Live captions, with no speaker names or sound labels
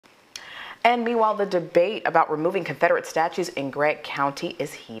And meanwhile, the debate about removing Confederate statues in Gregg County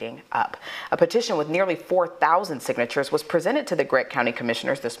is heating up. A petition with nearly 4,000 signatures was presented to the Gregg County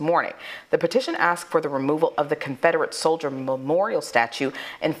commissioners this morning. The petition asked for the removal of the Confederate soldier memorial statue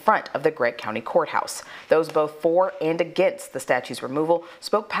in front of the Gregg County courthouse. Those both for and against the statue's removal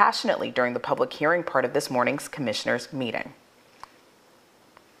spoke passionately during the public hearing part of this morning's commissioners' meeting.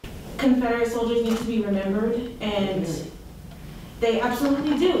 Confederate soldiers need to be remembered, and they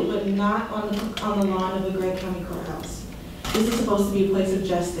absolutely do, but not on the lawn of the Gregg County courthouse. This is supposed to be a place of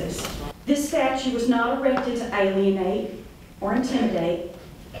justice. This statue was not erected to alienate or intimidate.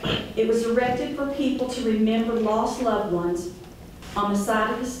 It was erected for people to remember lost loved ones. On the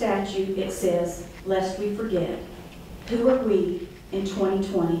side of the statue, it says, "Lest we forget." Who are we in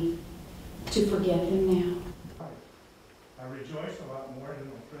 2020 to forget him now? I rejoice a lot more in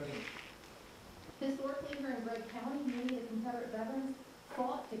my present. Historically, here in Gregg County, many of the Confederate veterans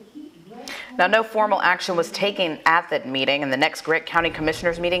fought to keep Gregg County. Now, no formal action was taken at that meeting, and the next Gregg County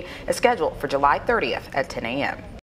Commissioners meeting is scheduled for July 30th at 10 a.m.